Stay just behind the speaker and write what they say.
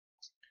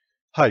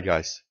Hi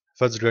guys,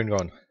 what's going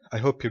on? I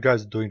hope you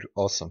guys are doing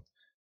awesome.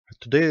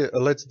 Today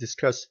let's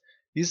discuss,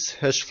 is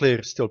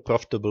HASFLARE still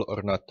profitable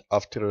or not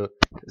after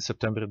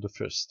September the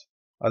 1st?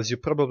 As you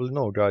probably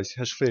know guys,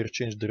 HASFLARE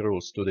changed the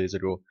rules 2 days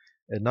ago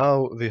and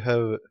now we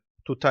have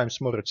 2 times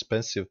more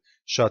expensive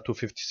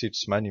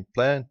SHA-256 mining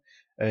plan,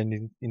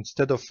 and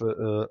instead of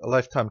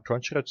lifetime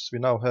contracts we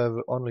now have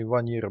only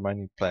 1 year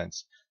mining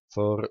plans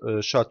for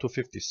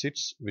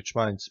SHA-256, which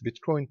mines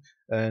Bitcoin,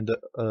 and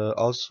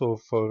also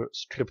for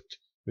Script,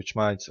 which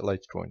mines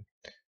Litecoin.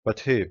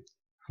 But hey,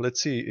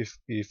 let's see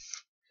if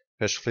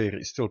HASFLARE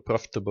is still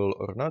profitable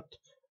or not,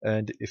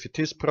 and if it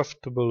is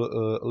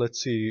profitable,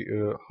 let's see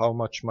how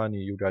much money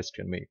you guys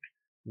can make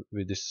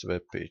with this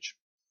web page.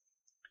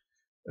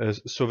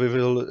 So we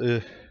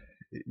will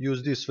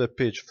use this web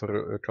page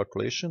for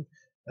calculation,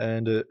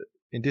 and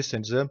in this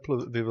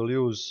example we will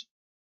use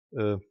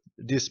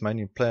this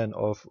mining plan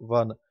of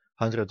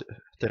 100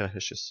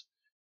 terahashes.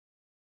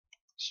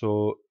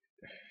 So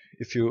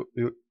if you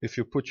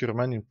put your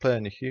mining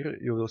plan here,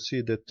 you will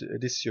see that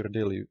this is your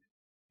daily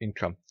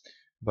income.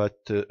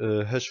 But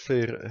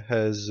HASFLARE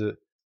has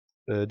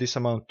this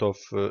amount of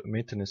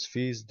maintenance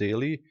fees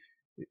daily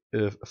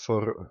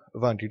for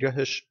 1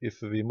 gigahash.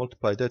 If we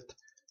multiply that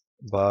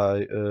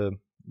by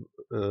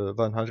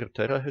 100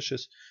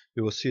 terahashes,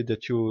 you will see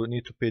that you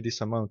need to pay this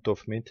amount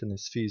of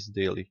maintenance fees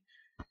daily,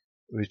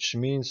 which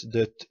means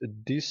that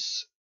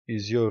this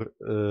is your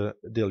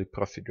daily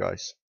profit,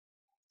 guys.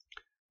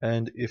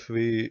 And if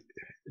we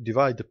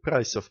divide the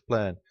price of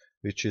plan,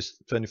 which is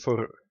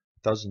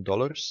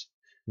 $24,000,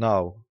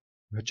 now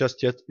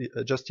just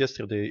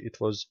yesterday it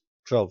was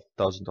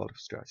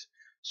 $12,000, guys.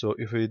 So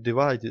if we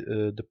divide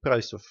the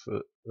price of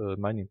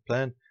mining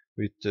plan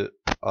with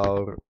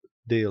our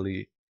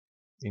daily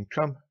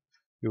income,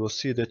 you will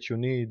see that you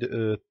need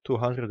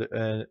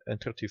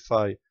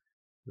 235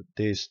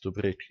 days to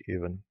break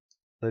even.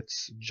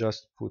 Let's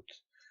just put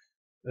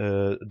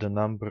the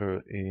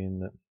number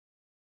in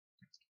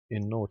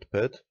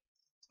Notepad,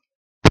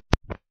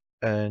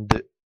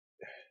 and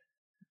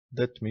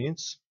that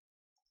means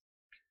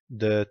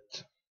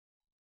that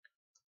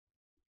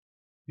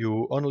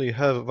you only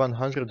have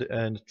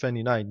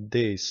 129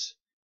 days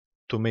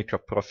to make a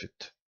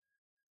profit.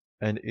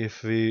 And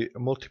if we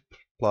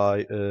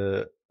multiply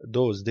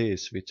those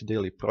days with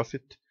daily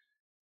profit,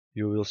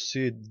 you will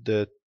see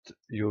that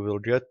you will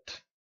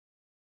get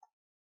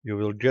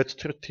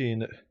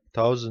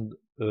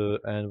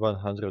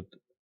 $13,100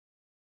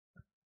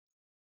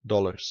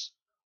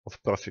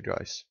 of profit,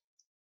 guys,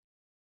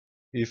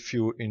 if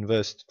you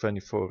invest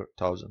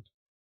 24,000.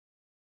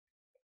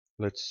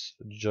 Let's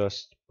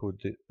just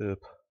put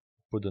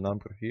the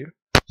number here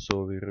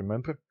so we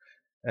remember.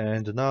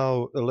 And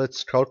now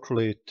let's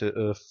calculate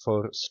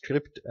for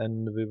Script,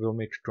 and we will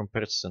make a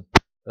comparison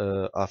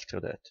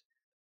after that.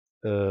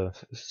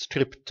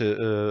 Script,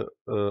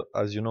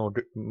 as you know,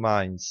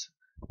 mines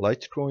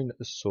Litecoin,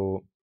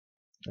 so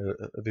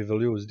we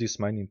will use this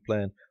mining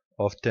plan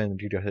of 10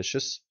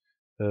 gigahashes,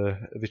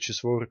 which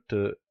is worth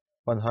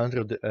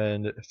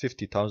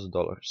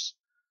 $150,000.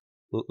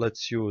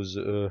 Let's use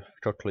a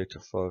calculator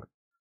for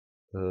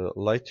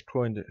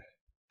Litecoin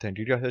 10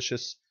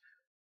 gigahashes,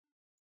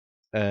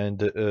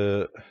 and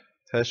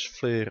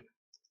HASFLARE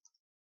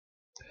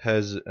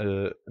has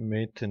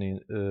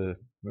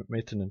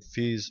maintenance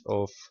fees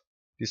of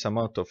this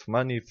amount of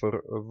money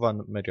for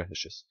 1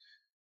 megahashes,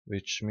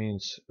 which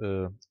means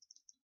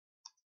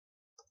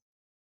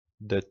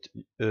that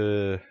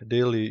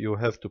daily you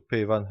have to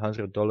pay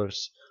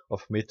 $100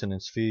 of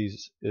maintenance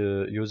fees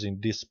using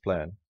this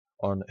plan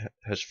on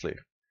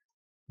HASFLARE,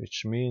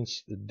 which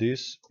means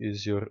this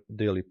is your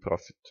daily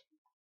profit.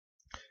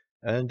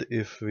 And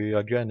if we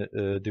again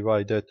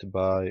divide that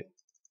by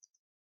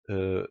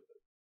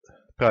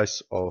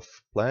price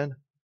of plan,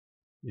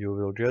 you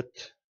will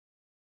get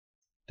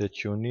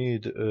that you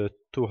need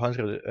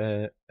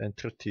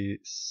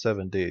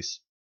 237 days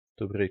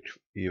to break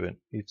even.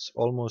 It's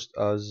almost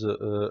as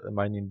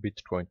mining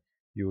Bitcoin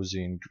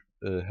using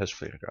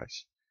HASFLARE,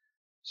 guys.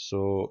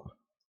 So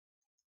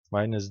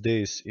minus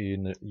days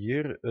in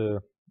year,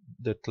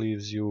 that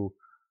leaves you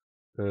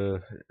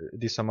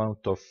this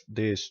amount of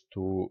days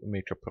to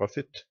make a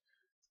profit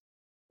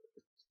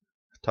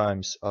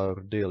times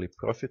our daily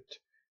profit.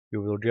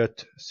 You will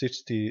get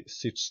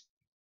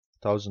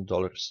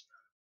 $66,000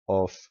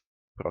 of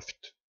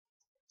profit.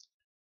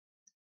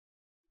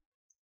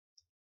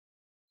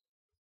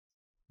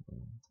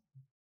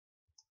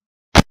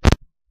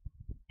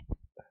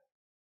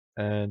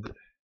 And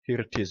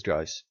here it is,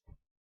 guys,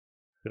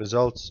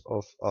 results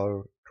of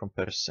our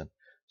comparison.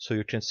 So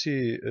you can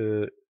see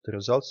the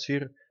results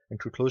here, and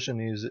conclusion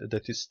is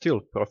that it's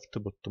still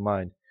profitable to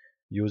mine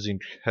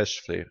using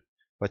HASFLARE.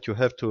 But you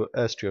have to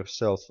ask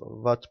yourself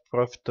what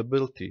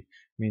profitability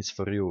means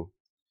for you.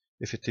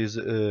 If it is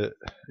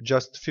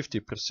just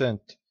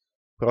 50%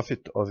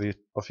 profit of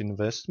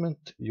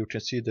investment, you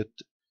can see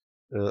that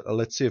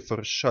let's say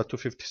for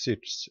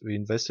SHA-256 we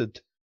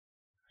invested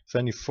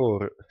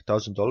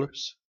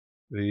 $24,000.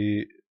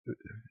 We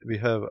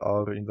have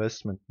our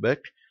investment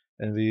back,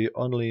 and we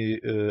only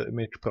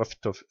make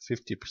profit of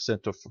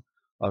 50% of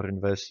our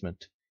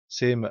investment,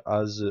 same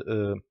as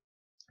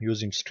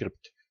using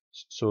script.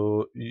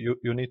 So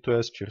you need to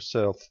ask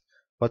yourself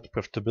what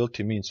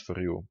profitability means for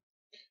you.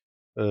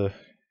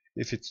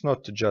 If it's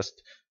not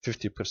just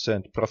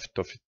 50% profit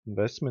of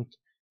investment,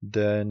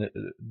 then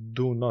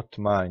do not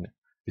mine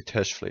with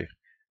HASFLARE.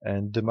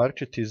 And the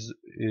market is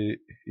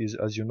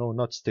as you know,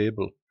 not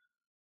stable.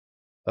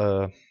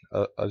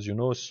 As you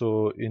know,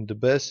 so in the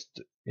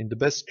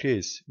best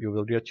case, you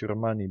will get your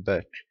money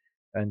back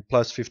and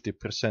plus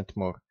 50%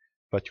 more,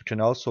 but you can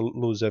also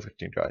lose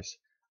everything, guys.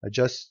 I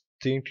just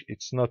think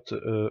it's not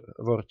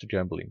worth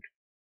gambling.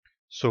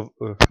 So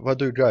what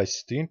do you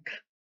guys think?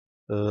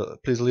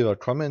 Please leave a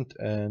comment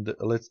and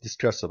let's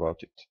discuss about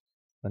it.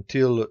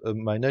 Until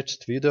my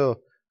next video,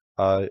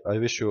 I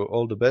wish you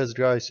all the best,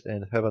 guys,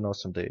 and have an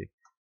awesome day.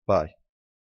 Bye.